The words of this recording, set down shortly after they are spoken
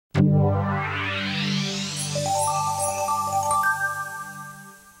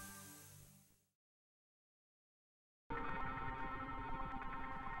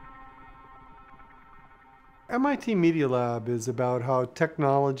MIT Media Lab is about how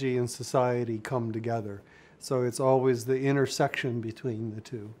technology and society come together. So it's always the intersection between the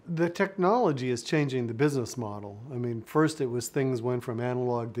two. The technology is changing the business model. I mean, first it was things went from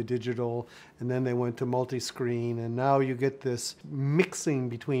analog to digital, and then they went to multi-screen, and now you get this mixing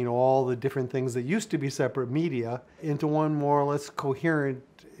between all the different things that used to be separate media into one more or less coherent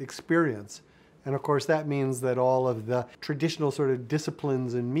experience. And of course that means that all of the traditional sort of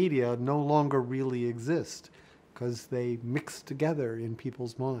disciplines in media no longer really exist, because they mix together in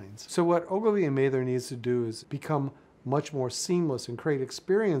people's minds. So what Ogilvy and Mather needs to do is become much more seamless and create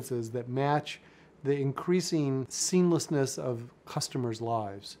experiences that match the increasing seamlessness of customers'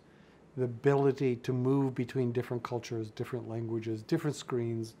 lives. The ability to move between different cultures, different languages, different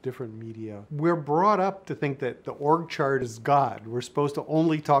screens, different media. We're brought up to think that the org chart is God. We're supposed to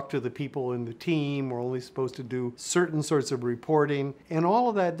only talk to the people in the team. We're only supposed to do certain sorts of reporting. And all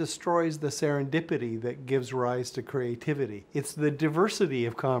of that destroys the serendipity that gives rise to creativity. It's the diversity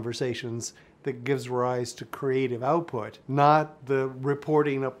of conversations that gives rise to creative output, not the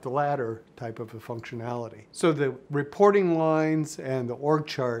reporting up the ladder type of a functionality. So the reporting lines and the org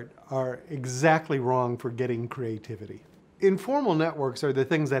chart are exactly wrong for getting creativity. Informal networks are the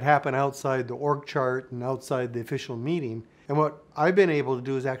things that happen outside the org chart and outside the official meeting. And what I've been able to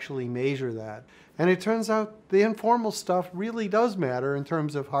do is actually measure that. And it turns out the informal stuff really does matter in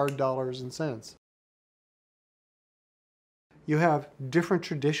terms of hard dollars and cents. You have different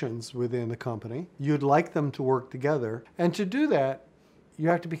traditions within the company. You'd like them to work together. And to do that, you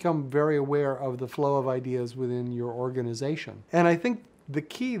have to become very aware of the flow of ideas within your organization. And I think the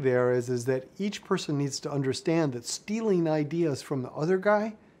key there is that each person needs to understand that stealing ideas from the other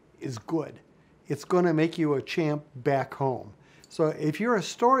guy is good. It's going to make you a champ back home. So if you're a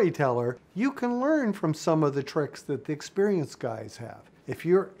storyteller, you can learn from some of the tricks that the experienced guys have. If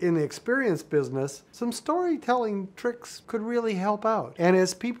you're in the experience business, some storytelling tricks could really help out. And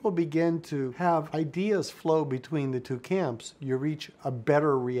as people begin to have ideas flow between the two camps, you reach a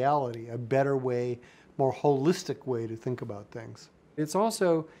better reality, a better way, more holistic way to think about things. It's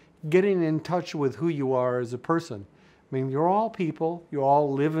also getting in touch with who you are as a person. I mean, you're all people, you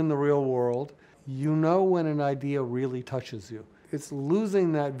all live in the real world. You know when an idea really touches you. It's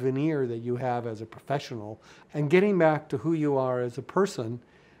losing that veneer that you have as a professional and getting back to who you are as a person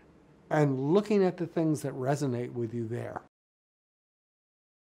and looking at the things that resonate with you there.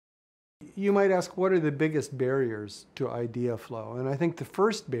 You might ask, what are the biggest barriers to idea flow? And I think the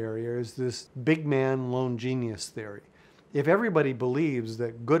first barrier is this big man, lone genius theory. If everybody believes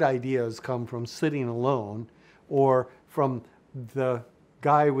that good ideas come from sitting alone or from the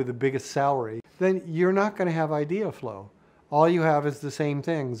guy with the biggest salary, then you're not going to have idea flow. All you have is the same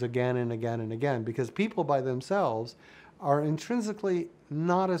things again and again and again, because people by themselves are intrinsically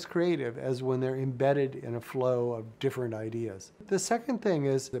not as creative as when they're embedded in a flow of different ideas. The second thing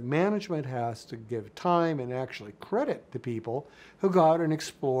is that management has to give time and actually credit to people who go out and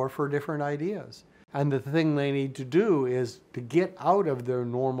explore for different ideas. And the thing they need to do is to get out of their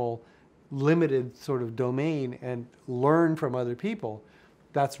normal limited sort of domain and learn from other people.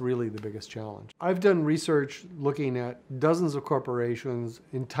 That's really the biggest challenge. I've done research looking at dozens of corporations,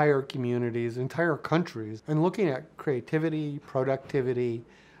 entire communities, entire countries, and looking at creativity, productivity,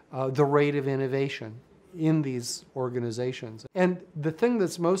 the rate of innovation in these organizations. And the thing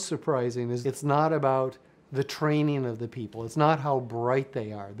that's most surprising is it's not about the training of the people. It's not how bright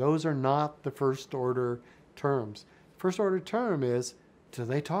they are. Those are not the first order terms. First order term is, do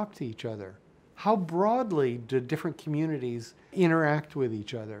they talk to each other? How broadly do different communities interact with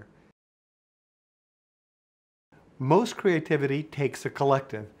each other? Most creativity takes a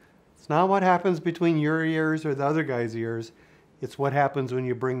collective. It's not what happens between your ears or the other guy's ears. It's what happens when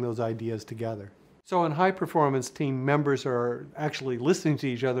you bring those ideas together. So in high performance team, members are actually listening to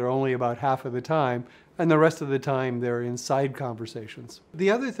each other only about half of the time, and the rest of the time they're in side conversations.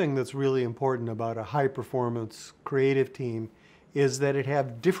 The other thing that's really important about a high performance creative team is that it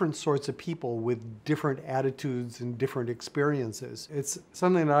have different sorts of people with different attitudes and different experiences. It's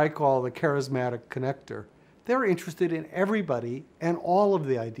something that I call the charismatic connector. They're interested in everybody and all of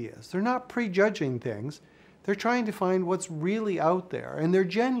the ideas. They're not prejudging things. They're trying to find what's really out there, and they're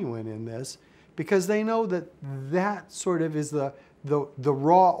genuine in this because they know that that sort of is the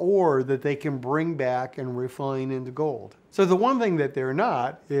raw ore that they can bring back and refine into gold. So the one thing that they're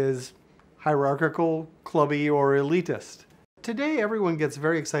not is hierarchical, clubby, or elitist. Today, everyone gets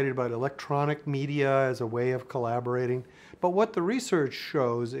very excited about electronic media as a way of collaborating, but what the research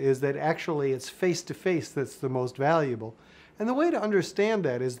shows is that actually it's face-to-face that's the most valuable. And the way to understand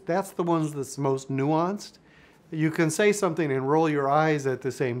that is that's the ones that's most nuanced. You can say something and roll your eyes at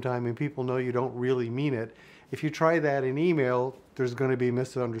the same time and people know you don't really mean it. If you try that in email, there's going to be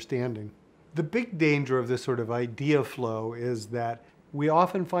misunderstanding. The big danger of this sort of idea flow is that we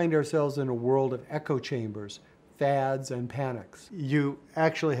often find ourselves in a world of echo chambers, fads and panics. You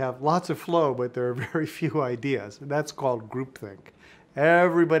actually have lots of flow, but there are very few ideas. That's called groupthink.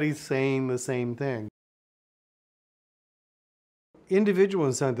 Everybody's saying the same thing. Individual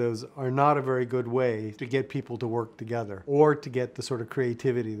incentives are not a very good way to get people to work together or to get the sort of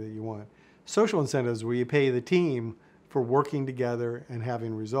creativity that you want. Social incentives, where you pay the team for working together and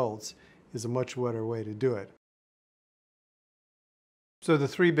having results, is a much better way to do it. So the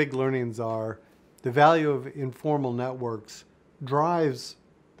three big learnings are the value of informal networks drives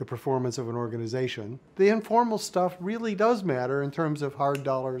the performance of an organization. The informal stuff really does matter in terms of hard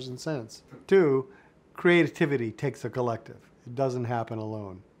dollars and cents. 2, creativity takes a collective. It doesn't happen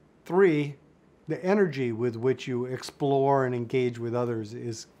alone. 3, the energy with which you explore and engage with others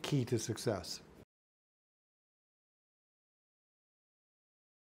is key to success.